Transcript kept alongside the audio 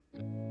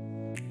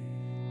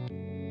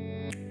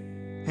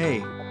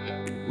Hey,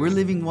 we're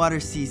Living Water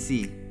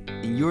CC,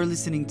 and you're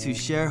listening to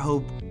Share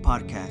Hope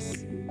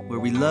Podcast, where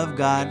we love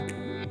God,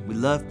 we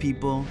love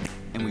people,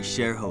 and we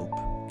share hope.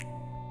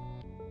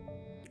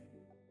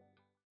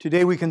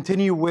 Today we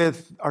continue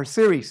with our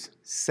series,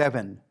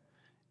 7,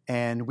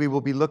 and we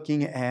will be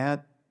looking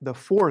at the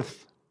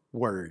fourth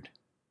word,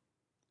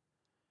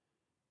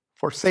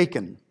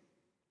 forsaken.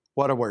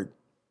 What a word.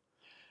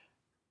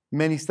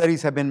 Many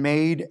studies have been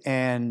made,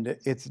 and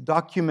it's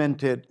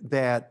documented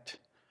that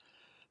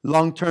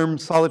long-term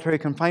solitary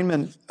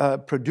confinement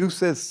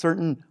produces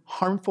certain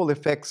harmful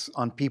effects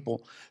on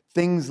people.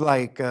 Things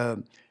like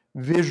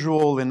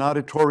visual and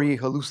auditory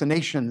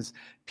hallucinations.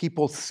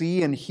 People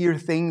see and hear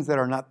things that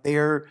are not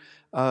there.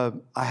 A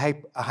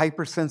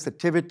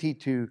hypersensitivity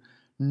to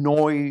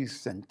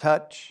noise and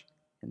touch,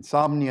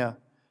 insomnia,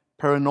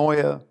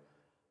 paranoia,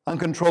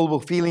 uncontrollable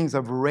feelings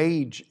of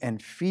rage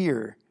and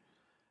fear,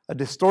 a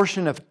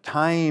distortion of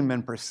time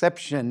and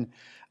perception,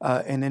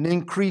 and an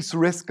increased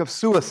risk of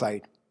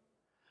suicide.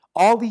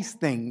 All these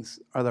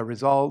things are the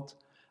result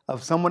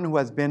of someone who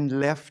has been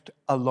left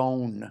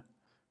alone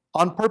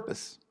on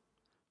purpose,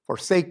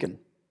 forsaken,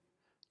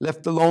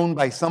 left alone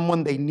by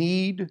someone they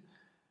need,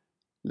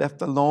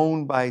 left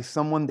alone by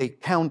someone they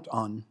count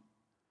on,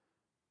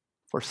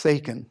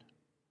 forsaken,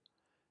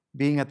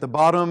 being at the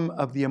bottom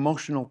of the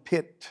emotional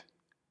pit,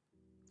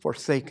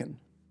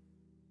 forsaken.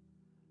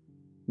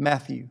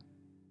 Matthew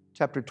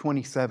chapter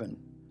 27,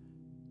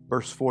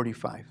 verse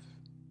 45.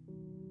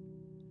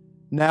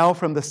 Now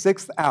from the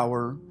 6th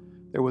hour,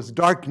 there was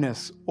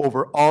darkness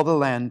over all the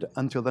land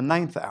until the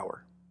 9th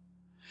hour.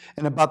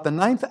 And about the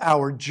 9th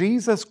hour,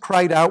 Jesus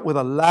cried out with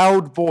a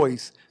loud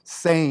voice,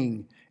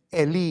 saying,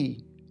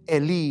 Eli,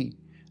 Eli,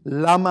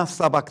 lama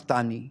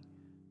sabachthani.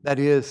 That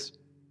is,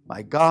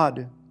 my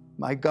God,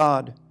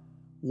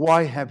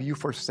 why have you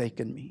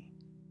forsaken me?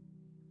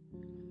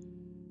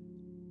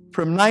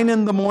 From 9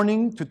 in the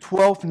morning to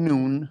 12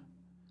 noon,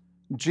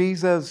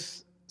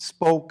 Jesus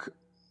spoke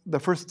the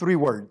first 3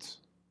 words.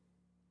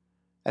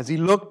 As he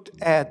looked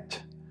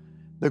at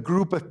the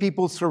group of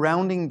people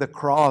surrounding the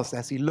cross,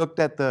 as he looked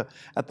at the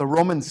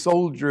Roman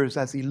soldiers,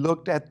 as he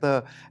looked at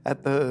the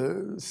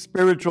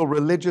spiritual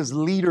religious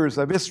leaders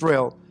of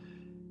Israel,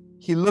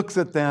 he looks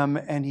at them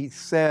and he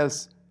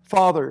says,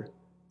 Father,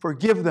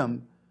 forgive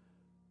them,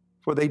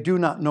 for they do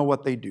not know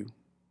what they do.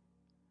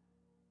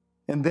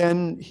 And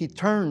then he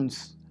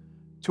turns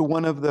to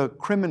one of the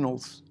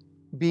criminals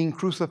being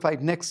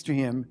crucified next to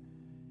him,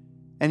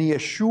 and he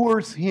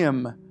assures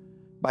him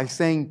by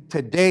saying,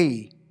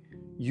 today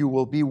you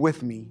will be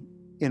with me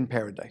in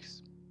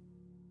paradise.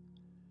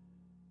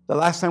 The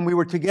last time we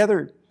were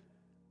together,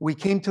 we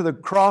came to the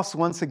cross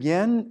once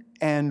again,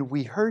 and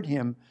we heard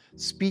him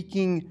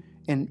speaking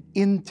an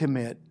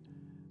intimate,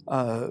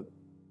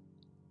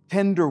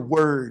 tender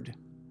word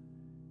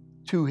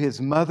to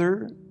his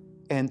mother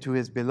and to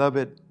his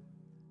beloved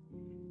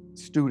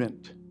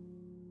student,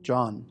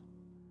 John.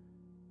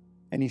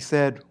 And he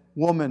said,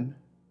 woman,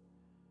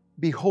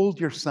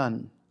 behold your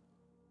son.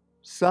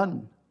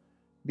 Son,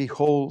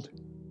 behold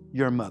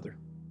your mother.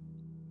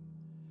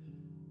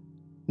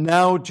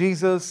 Now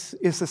Jesus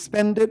is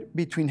suspended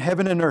between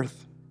heaven and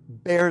earth,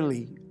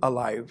 barely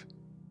alive.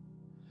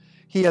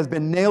 He has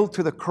been nailed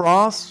to the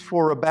cross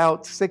for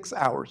about 6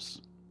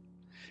 hours.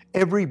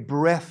 Every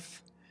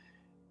breath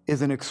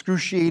is an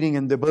excruciating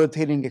and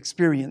debilitating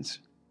experience.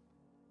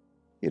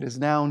 It is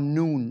now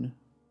noon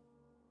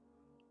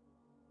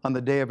on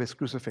the day of his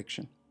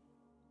crucifixion.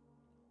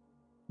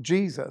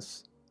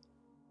 Jesus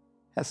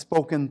has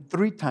spoken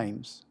 3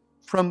 times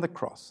from the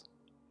cross.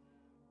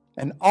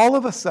 And all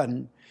of a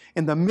sudden,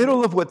 in the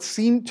middle of what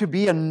seemed to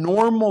be a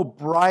normal,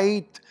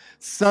 bright,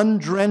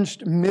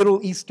 sun-drenched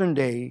Middle Eastern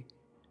day,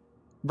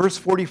 verse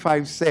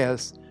 45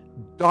 says,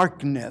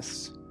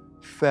 darkness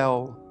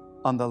fell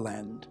on the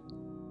land.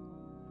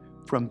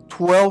 From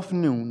 12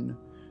 noon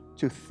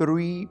to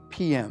 3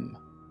 p.m.,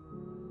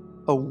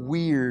 a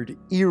weird,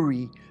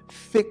 eerie,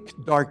 thick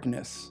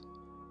darkness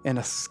and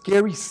a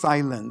scary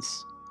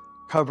silence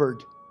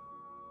covered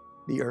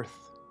the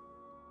earth.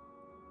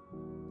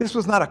 This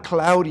was not a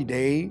cloudy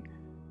day.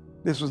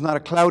 This was not a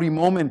cloudy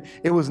moment.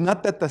 It was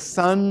not that the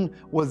sun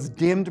was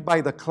dimmed by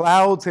the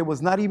clouds. It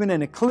was not even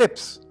an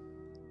eclipse.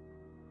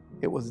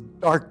 It was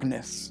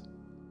darkness.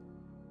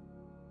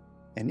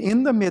 And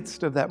in the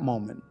midst of that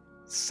moment,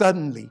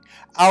 suddenly,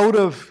 out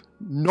of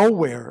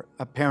nowhere,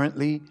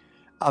 apparently,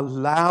 a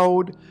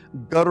loud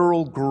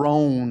guttural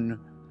groan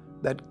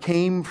that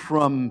came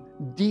from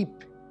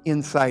deep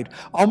inside,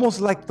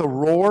 almost like the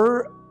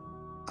roar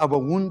of a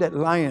wounded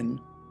lion,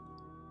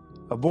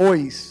 a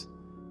voice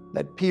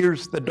that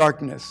pierced the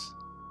darkness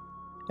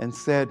and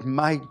said,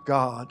 my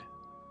God,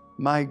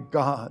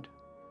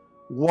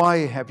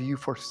 why have you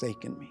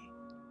forsaken me?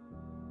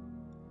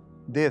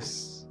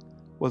 This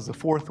was the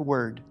 4th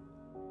word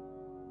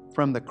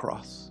from the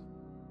cross.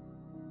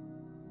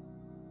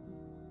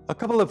 A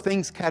couple of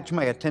things catch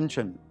my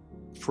attention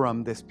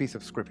from this piece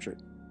of scripture.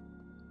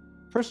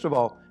 First of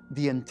all,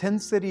 the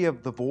intensity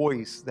of the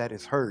voice that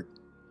is heard.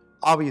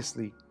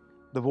 Obviously,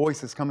 the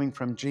voice is coming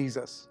from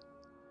Jesus.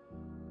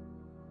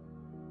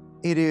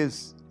 It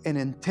is an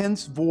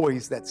intense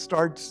voice that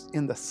starts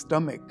in the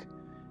stomach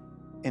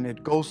and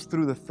it goes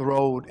through the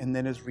throat and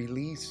then is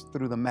released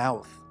through the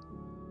mouth.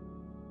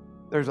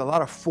 There's a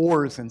lot of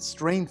force and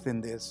strength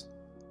in this,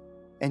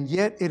 and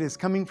yet it is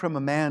coming from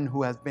a man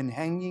who has been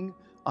hanging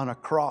on a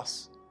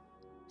cross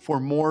for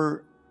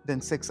more than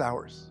 6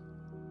 hours.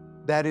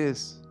 That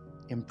is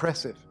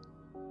impressive.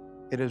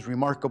 It is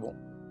remarkable.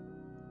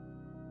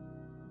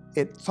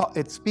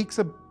 It speaks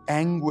of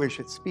anguish.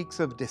 It speaks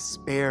of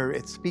despair.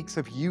 It speaks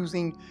of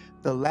using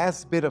the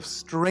last bit of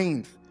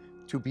strength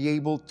to be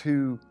able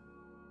to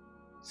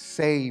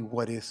say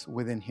what is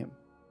within him.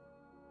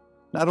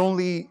 Not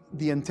only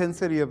the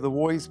intensity of the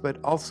voice, but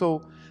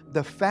also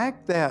the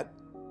fact that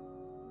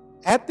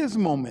at this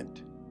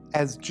moment,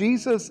 as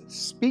Jesus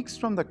speaks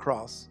from the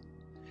cross,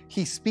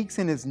 he speaks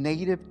in his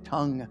native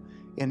tongue,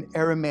 in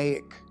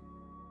Aramaic.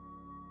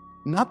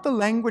 Not the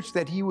language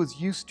that he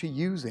was used to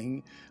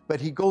using, but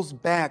he goes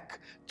back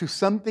to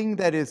something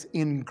that is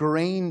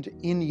ingrained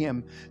in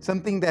him,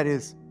 something that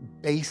is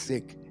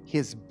basic,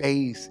 his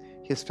base,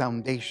 his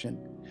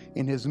foundation.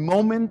 In his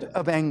moment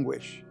of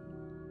anguish,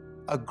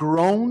 a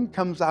groan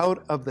comes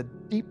out of the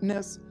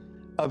deepness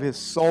of his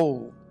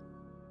soul,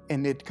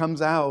 and it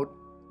comes out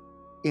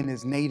in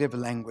his native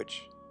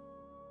language.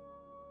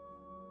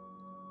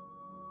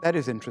 That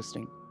is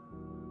interesting.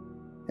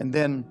 And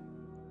then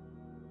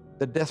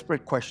the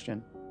desperate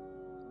question,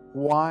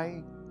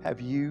 why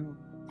have you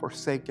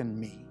forsaken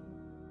me?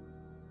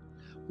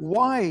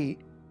 Why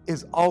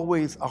is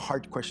always a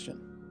hard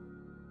question.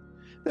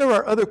 There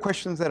are other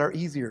questions that are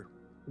easier.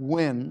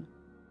 When,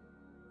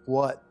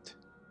 what,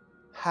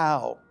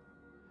 how?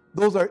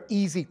 Those are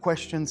easy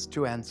questions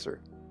to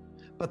answer.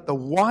 But the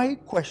why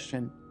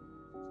question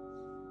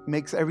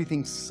makes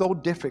everything so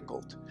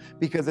difficult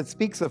because it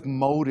speaks of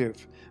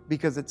motive,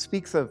 because it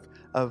speaks of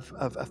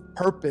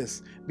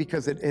purpose,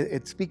 because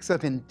it speaks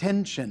of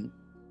intention.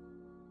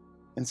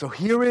 And so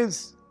here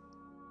is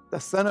the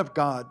Son of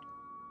God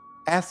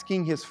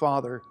asking his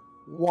Father,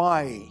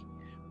 why?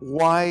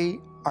 Why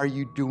are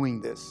you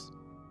doing this?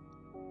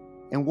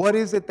 And what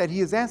is it that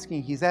he is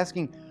asking? He's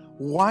asking,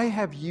 why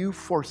have you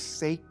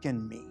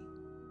forsaken me?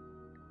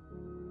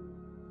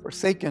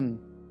 Forsaken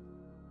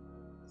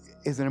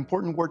is an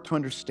important word to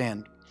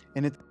understand.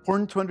 And it's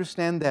important to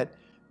understand that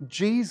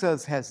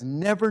Jesus has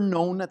never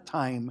known a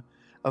time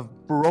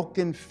of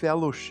broken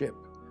fellowship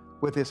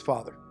with his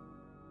Father.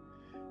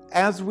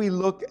 As we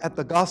look at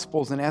the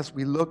Gospels and as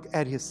we look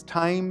at his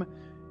time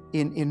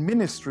in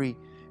ministry,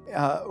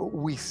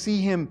 we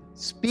see him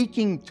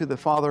speaking to the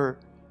Father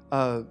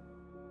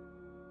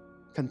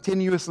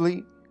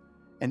continuously.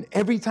 And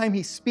every time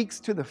he speaks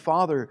to the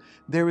Father,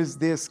 there is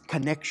this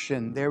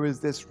connection, there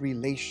is this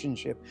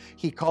relationship.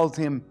 He calls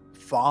him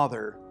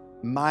Father,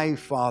 my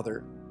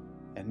Father.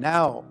 And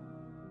now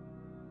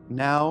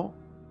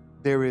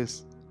there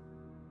is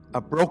a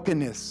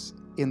brokenness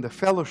in the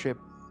fellowship.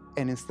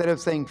 And instead of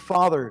saying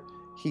Father,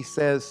 he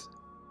says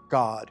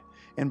God.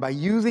 And by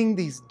using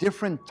these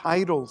different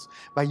titles,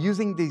 by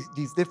using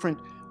these different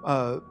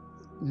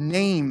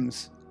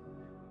names,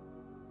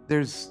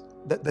 there's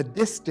the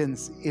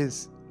distance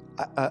is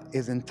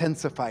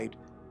intensified.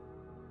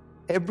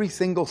 Every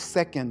single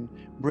second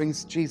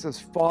brings Jesus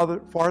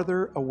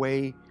farther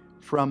away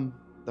from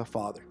the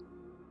Father.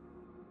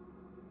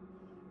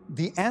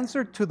 The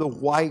answer to the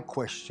why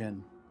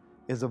question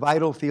is a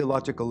vital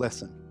theological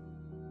lesson.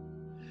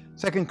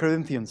 2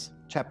 Corinthians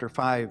chapter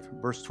 5,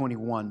 verse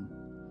 21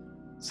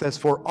 says,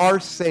 "For our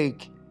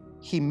sake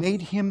he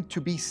made him to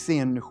be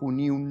sin who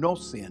knew no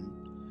sin,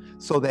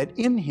 so that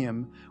in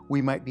him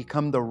we might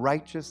become the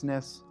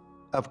righteousness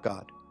of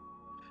God.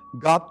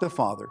 God the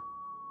Father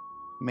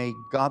made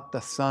God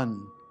the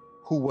Son,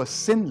 who was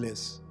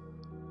sinless,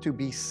 to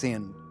be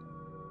sin."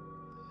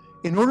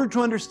 In order to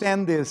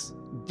understand this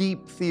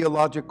deep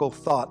theological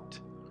thought,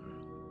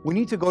 we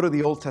need to go to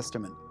the Old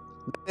Testament.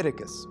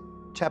 Leviticus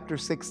chapter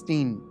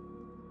 16.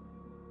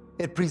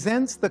 It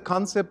presents the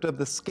concept of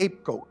the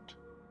scapegoat.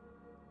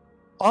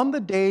 On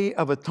the Day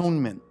of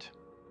Atonement,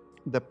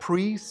 the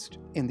priest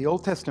in the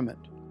Old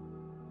Testament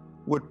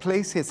would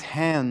place his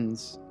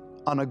hands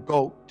on a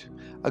goat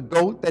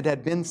that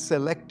had been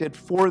selected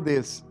for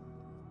this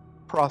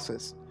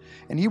process.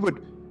 And he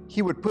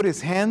would put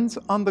his hands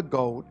on the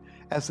goat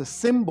as a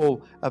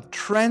symbol of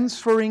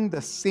transferring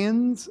the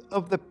sins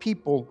of the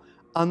people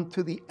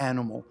unto the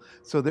animal.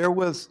 So there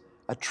was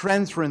a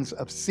transference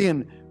of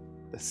sin.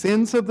 The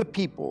sins of the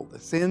people, the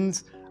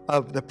sins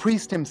of the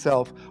priest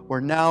himself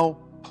were now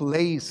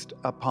placed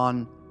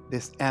upon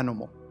this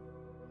animal.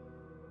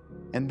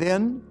 And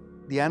then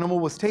the animal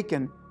was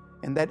taken,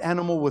 and that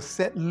animal was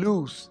set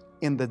loose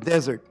in the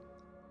desert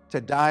to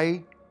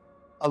die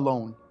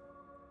alone.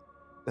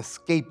 The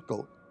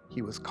scapegoat,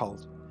 he was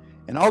called.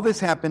 And all this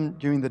happened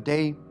during the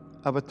Day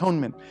of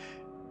Atonement.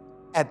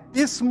 At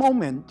this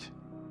moment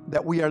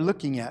that we are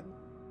looking at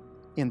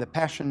in the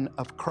Passion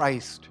of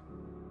Christ,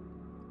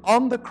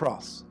 on the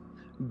cross,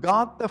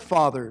 God the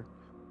Father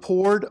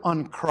poured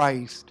on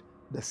Christ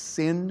the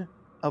sin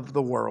of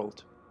the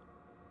world.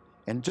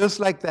 And just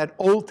like that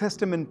Old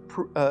Testament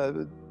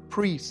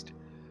priest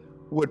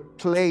would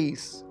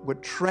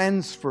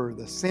transfer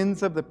the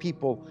sins of the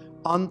people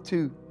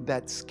onto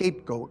that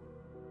scapegoat,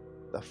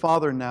 the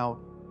Father now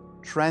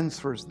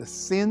transfers the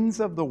sins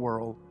of the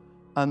world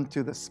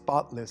unto the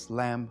spotless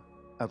Lamb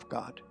of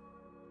God.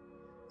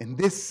 And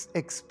this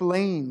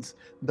explains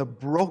the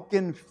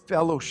broken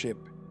fellowship.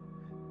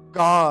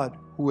 God,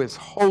 who is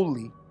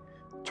holy,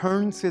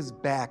 turns his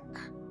back,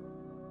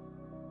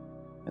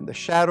 and the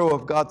shadow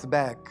of God's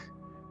back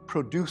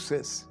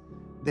produces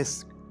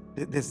this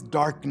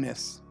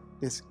darkness,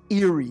 this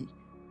eerie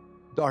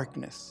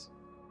darkness.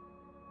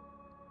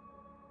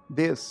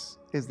 This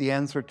is the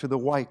answer to the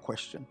why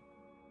question.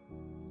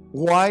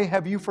 Why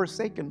have you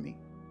forsaken me?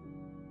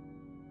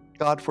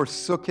 God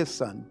forsook his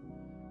Son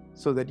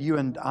so that you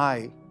and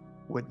I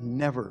would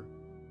never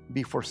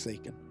be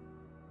forsaken.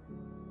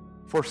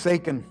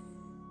 Forsaken,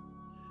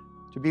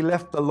 to be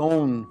left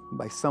alone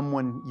by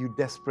someone you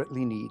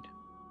desperately need.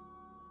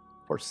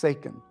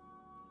 Forsaken,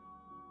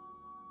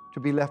 to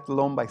be left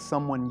alone by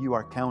someone you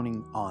are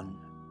counting on.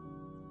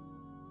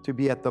 To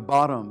be at the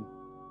bottom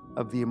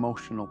of the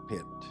emotional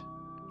pit.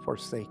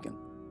 Forsaken.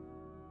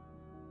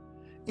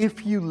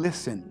 If you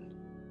listen,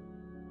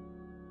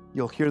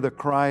 you'll hear the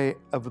cry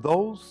of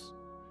those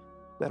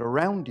that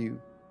around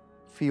you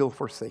feel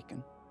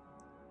forsaken.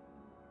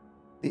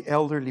 The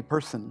elderly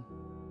person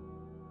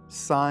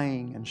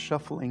sighing and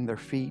shuffling their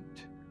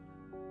feet.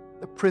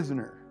 The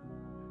prisoner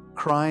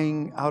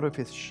crying out of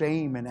his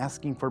shame and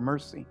asking for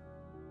mercy.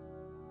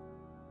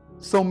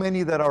 So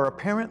many that are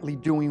apparently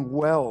doing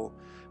well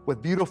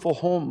with beautiful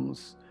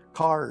homes,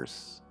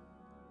 cars,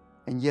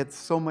 and yet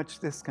so much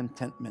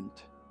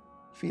discontentment,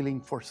 feeling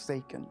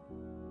forsaken.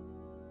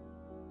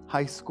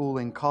 High school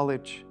and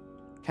college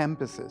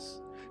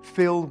campuses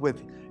filled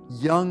with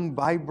young,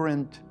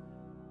 vibrant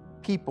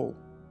people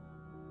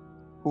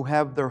who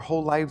have their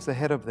whole lives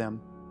ahead of them,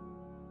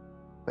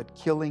 but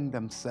killing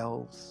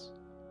themselves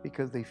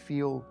because they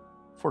feel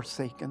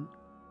forsaken.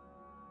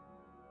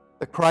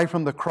 The cry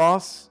from the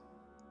cross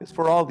is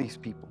for all these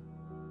people.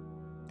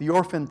 The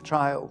orphan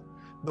child,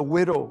 the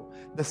widow,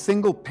 the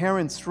single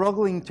parent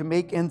struggling to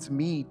make ends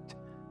meet,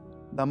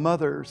 the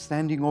mother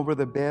standing over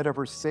the bed of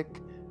her sick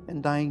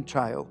and dying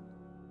child,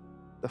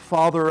 the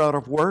father out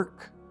of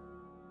work,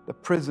 the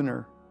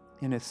prisoner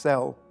in his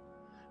cell,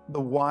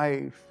 the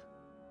wife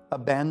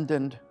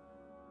abandoned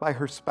by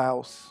her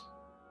spouse.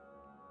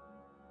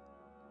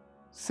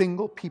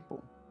 Single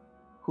people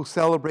who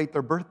celebrate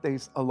their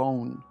birthdays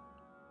alone.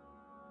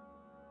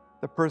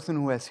 The person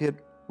who has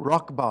hit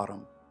rock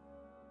bottom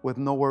with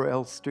nowhere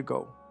else to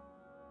go.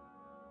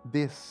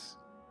 This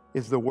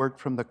is the word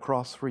from the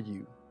cross for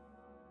you.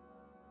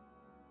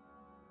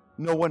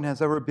 No one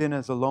has ever been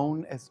as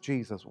alone as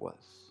Jesus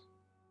was.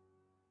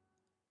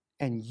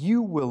 And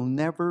you will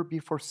never be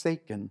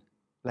forsaken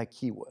like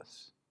he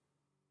was.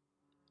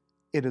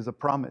 It is a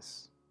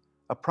promise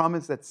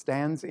that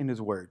stands in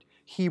his word.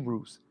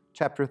 Hebrews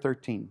chapter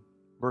 13,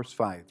 verse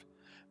 5.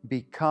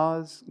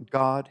 Because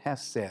God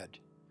has said,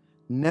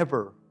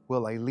 never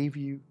will I leave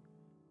you,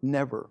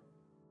 never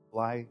will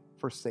I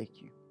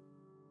forsake you.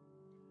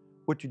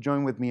 Would you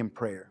join with me in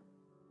prayer?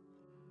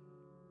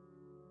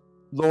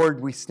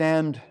 Lord, we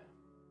stand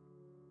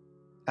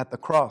at the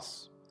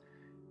cross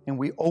and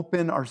we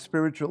open our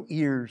spiritual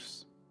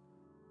ears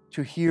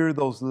to hear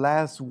those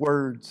last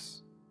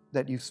words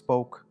that you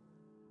spoke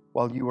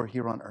while you were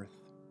here on earth.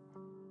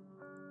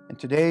 And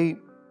today,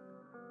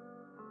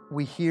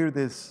 we hear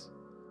this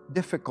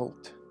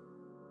difficult,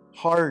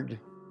 hard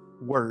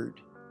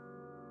word.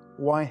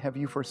 Why have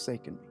you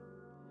forsaken me?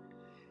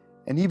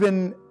 And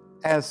even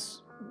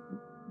as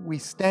we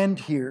stand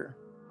here,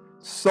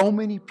 so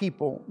many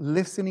people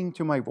listening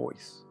to my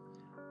voice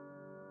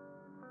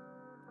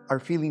are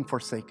feeling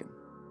forsaken.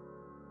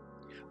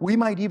 We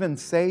might even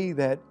say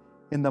that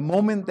in the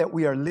moment that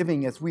we are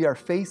living, as we are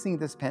facing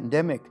this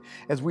pandemic,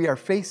 as we are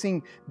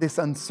facing this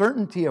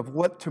uncertainty of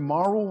what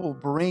tomorrow will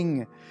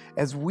bring,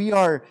 as we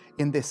are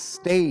in this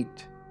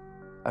state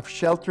of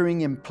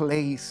sheltering in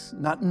place,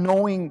 not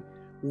knowing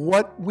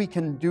what we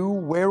can do,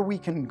 where we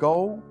can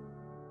go,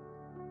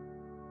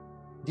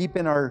 deep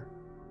in our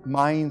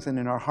minds and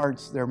in our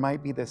hearts, there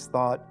might be this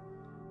thought,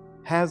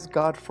 has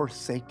God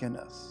forsaken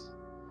us?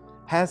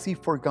 Has he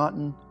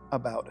forgotten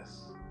about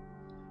us?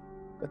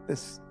 But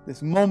this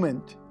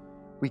moment,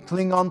 we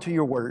cling on to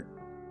your word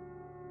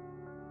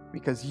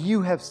because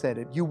you have said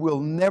it. You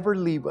will never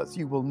leave us.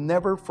 You will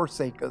never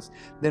forsake us.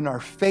 Then our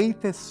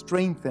faith is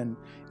strengthened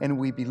and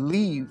we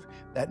believe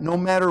that no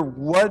matter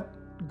what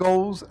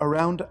goes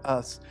around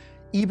us,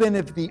 even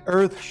if the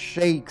earth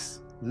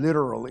shakes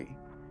literally,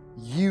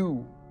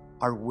 you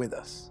are with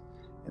us.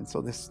 And so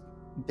this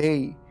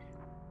day,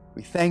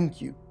 we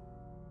thank you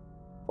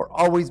for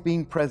always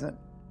being present.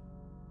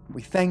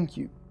 We thank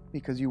you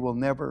because you will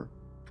never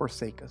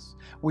forsake us.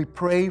 We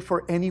pray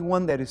for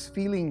anyone that is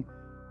feeling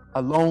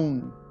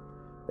alone,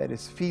 that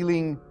is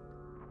feeling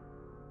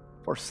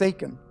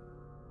forsaken,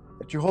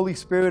 that your Holy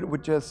Spirit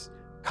would just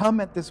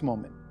come at this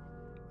moment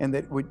and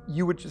that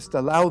you would just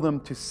allow them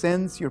to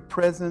sense your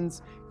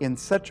presence in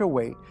such a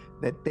way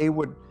that they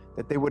would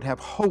that they would have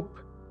hope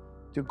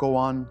to go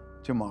on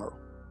tomorrow.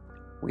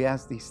 We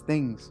ask these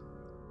things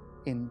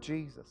in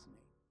Jesus' name.